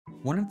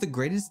One of the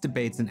greatest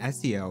debates in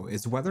SEO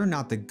is whether or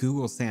not the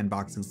Google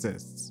Sandbox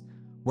exists,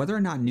 whether or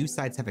not new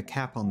sites have a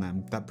cap on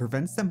them that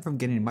prevents them from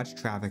getting much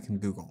traffic in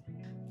Google.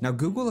 Now,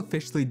 Google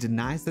officially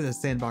denies that a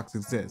sandbox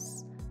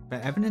exists,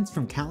 but evidence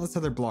from countless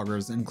other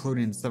bloggers,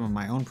 including some of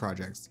my own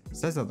projects,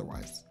 says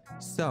otherwise.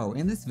 So,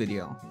 in this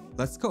video,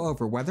 let's go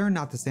over whether or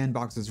not the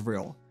sandbox is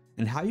real,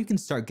 and how you can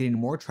start getting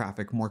more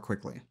traffic more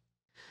quickly.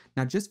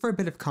 Now, just for a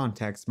bit of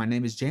context, my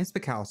name is James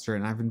McAllister,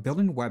 and I've been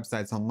building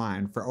websites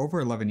online for over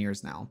 11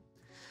 years now.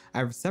 I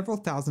have several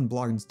thousand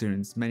blogging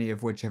students, many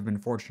of which have been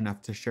fortunate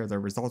enough to share their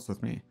results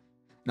with me.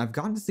 And I've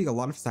gotten to see a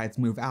lot of sites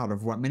move out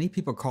of what many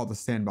people call the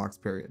sandbox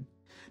period.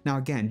 Now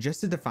again,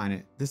 just to define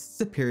it, this is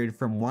a period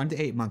from 1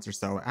 to 8 months or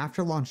so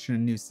after launching a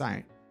new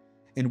site,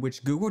 in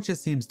which Google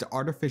just seems to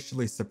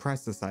artificially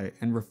suppress the site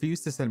and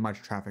refuse to send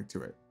much traffic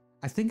to it.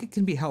 I think it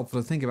can be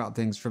helpful to think about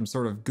things from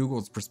sort of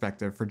Google's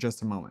perspective for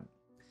just a moment.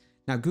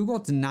 Now, Google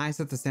denies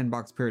that the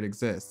sandbox period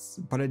exists,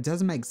 but it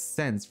doesn't make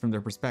sense from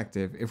their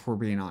perspective if we're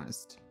being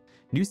honest.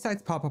 New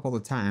sites pop up all the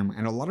time,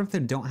 and a lot of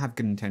them don't have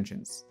good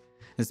intentions.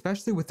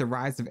 Especially with the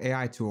rise of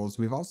AI tools,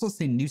 we've also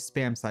seen new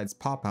spam sites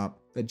pop up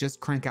that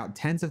just crank out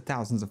tens of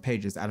thousands of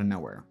pages out of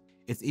nowhere.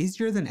 It's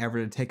easier than ever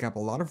to take up a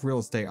lot of real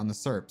estate on the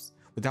SERPs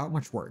without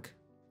much work.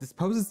 This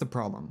poses the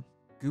problem.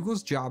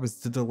 Google's job is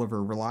to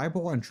deliver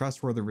reliable and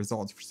trustworthy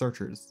results for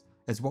searchers,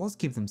 as well as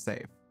keep them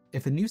safe.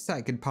 If a new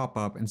site could pop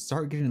up and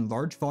start getting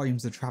large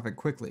volumes of traffic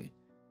quickly,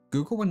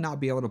 Google would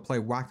not be able to play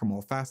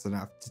whack-a-mole fast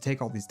enough to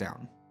take all these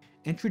down.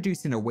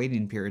 Introducing a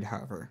waiting period,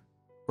 however,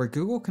 where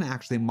Google can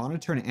actually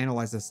monitor and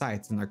analyze the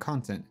sites and their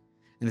content,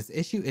 and this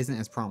issue isn't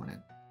as prominent.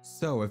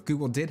 So if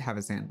Google did have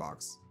a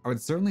sandbox, I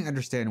would certainly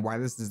understand why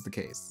this is the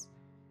case.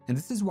 And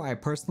this is why I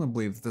personally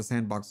believe that the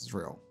sandbox is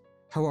real.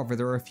 However,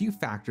 there are a few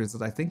factors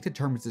that I think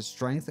determines its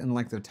strength and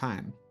length of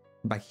time,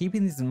 and by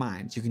keeping these in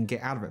mind, you can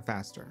get out of it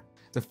faster.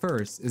 The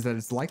first is that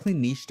it's likely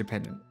niche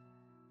dependent.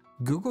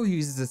 Google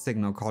uses a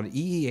signal called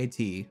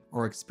EEAT,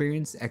 or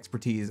Experience,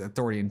 Expertise,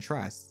 Authority, and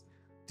Trust,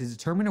 to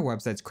determine a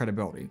website's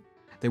credibility.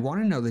 They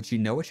want to know that you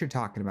know what you're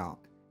talking about,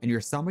 and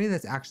you're somebody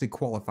that's actually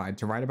qualified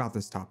to write about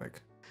this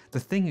topic. The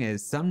thing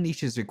is, some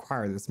niches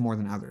require this more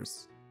than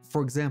others.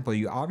 For example,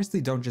 you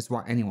obviously don't just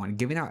want anyone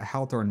giving out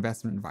health or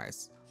investment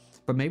advice,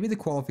 but maybe the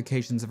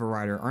qualifications of a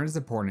writer aren't as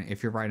important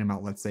if you're writing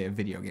about, let's say, a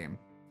video game.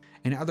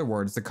 In other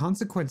words, the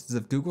consequences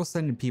of Google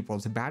sending people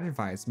to bad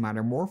advice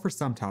matter more for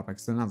some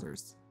topics than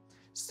others.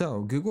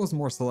 So, Google is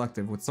more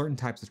selective with certain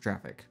types of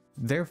traffic.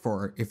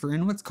 Therefore, if you're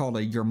in what's called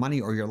a your money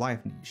or your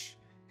life niche,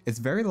 it's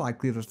very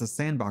likely that the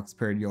sandbox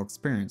period you'll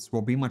experience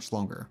will be much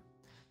longer.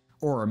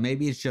 Or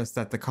maybe it's just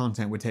that the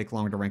content would take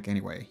longer to rank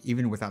anyway,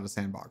 even without a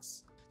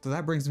sandbox. So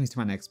that brings me to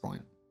my next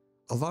point.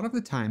 A lot of the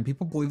time,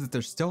 people believe that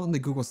they're still in the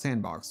Google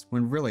sandbox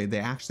when really they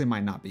actually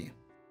might not be.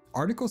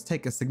 Articles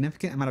take a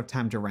significant amount of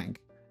time to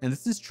rank, and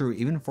this is true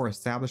even for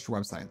established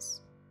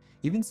websites.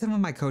 Even some of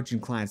my coaching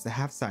clients that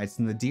have sites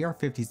in the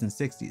DR50s and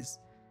 60s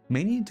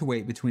may need to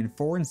wait between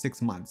 4 and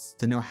 6 months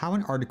to know how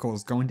an article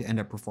is going to end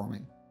up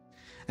performing.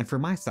 And for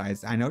my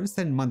sites, I noticed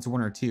that in months 1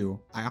 or 2,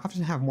 I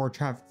often have more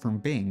traffic from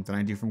Bing than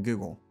I do from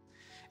Google.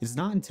 It's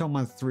not until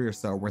month 3 or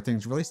so where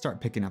things really start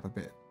picking up a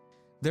bit.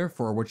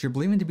 Therefore, what you're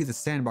believing to be the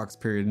sandbox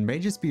period may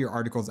just be your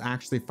articles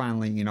actually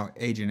finally,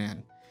 aging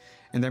in,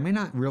 and there may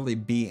not really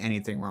be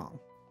anything wrong.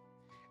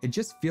 It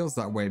just feels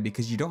that way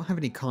because you don't have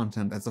any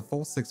content that's a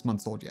full 6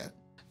 months old yet.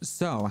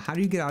 So, how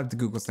do you get out of the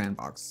Google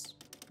sandbox?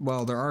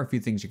 Well, there are a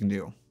few things you can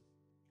do.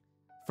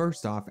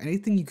 First off,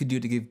 anything you could do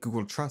to give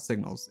Google trust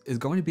signals is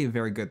going to be a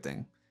very good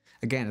thing.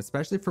 Again,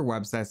 especially for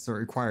websites that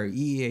require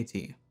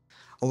EEAT.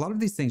 A lot of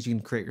these things you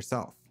can create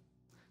yourself.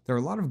 There are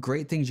a lot of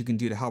great things you can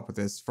do to help with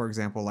this, for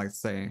example, like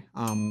say,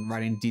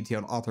 writing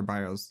detailed author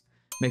bios,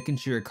 making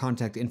sure your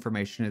contact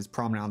information is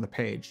prominent on the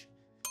page,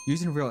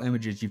 using real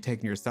images you've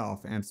taken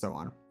yourself, and so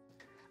on.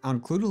 I'll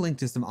include a link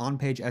to some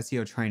on-page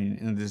SEO training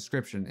in the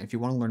description if you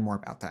want to learn more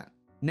about that.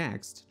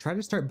 Next, try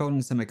to start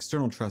building some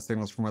external trust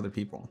signals from other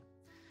people.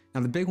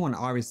 Now the big one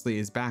obviously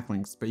is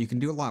backlinks, but you can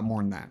do a lot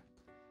more than that.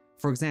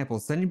 For example,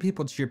 sending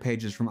people to your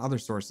pages from other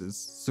sources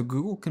so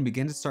Google can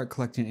begin to start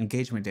collecting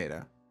engagement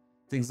data.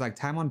 Things like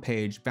time on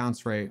page,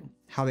 bounce rate,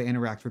 how they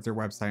interact with your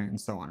website, and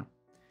so on.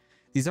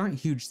 These aren't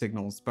huge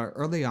signals, but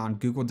early on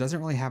Google doesn't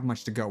really have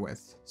much to go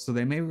with, so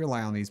they may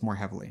rely on these more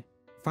heavily.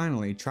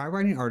 Finally, try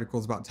writing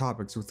articles about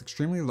topics with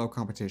extremely low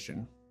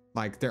competition,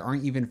 like there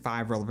aren't even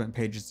 5 relevant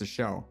pages to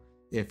show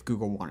if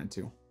Google wanted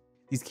to.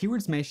 These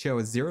keywords may show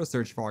a 0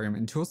 search volume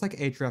in tools like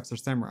Ahrefs or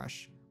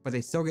SEMrush, but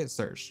they still get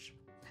searched.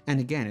 And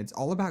again, it's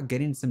all about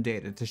getting some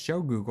data to show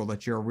Google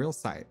that you're a real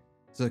site,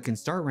 so it can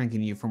start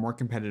ranking you for more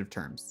competitive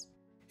terms.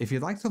 If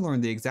you'd like to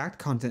learn the exact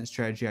content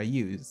strategy I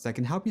use that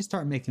can help you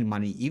start making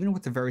money even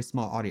with a very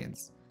small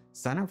audience,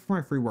 sign up for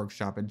my free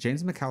workshop at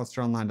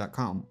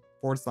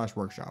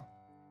jamesmcallisteronline.com/workshop.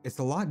 It's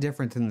a lot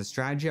different than the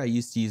strategy I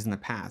used to use in the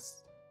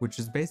past, which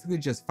is basically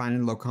just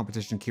finding low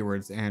competition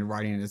keywords and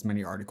writing as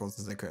many articles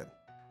as I could.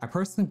 I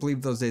personally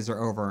believe those days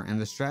are over, and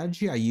the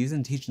strategy I use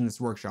and teach in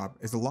this workshop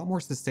is a lot more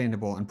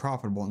sustainable and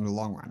profitable in the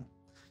long run.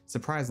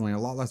 Surprisingly, a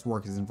lot less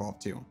work is involved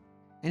too.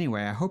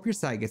 Anyway, I hope your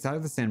site gets out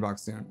of the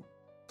sandbox soon.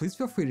 please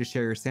feel free to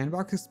share your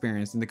Sandbox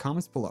experience in the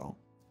comments below,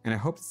 and I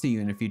hope to see you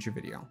in a future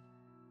video.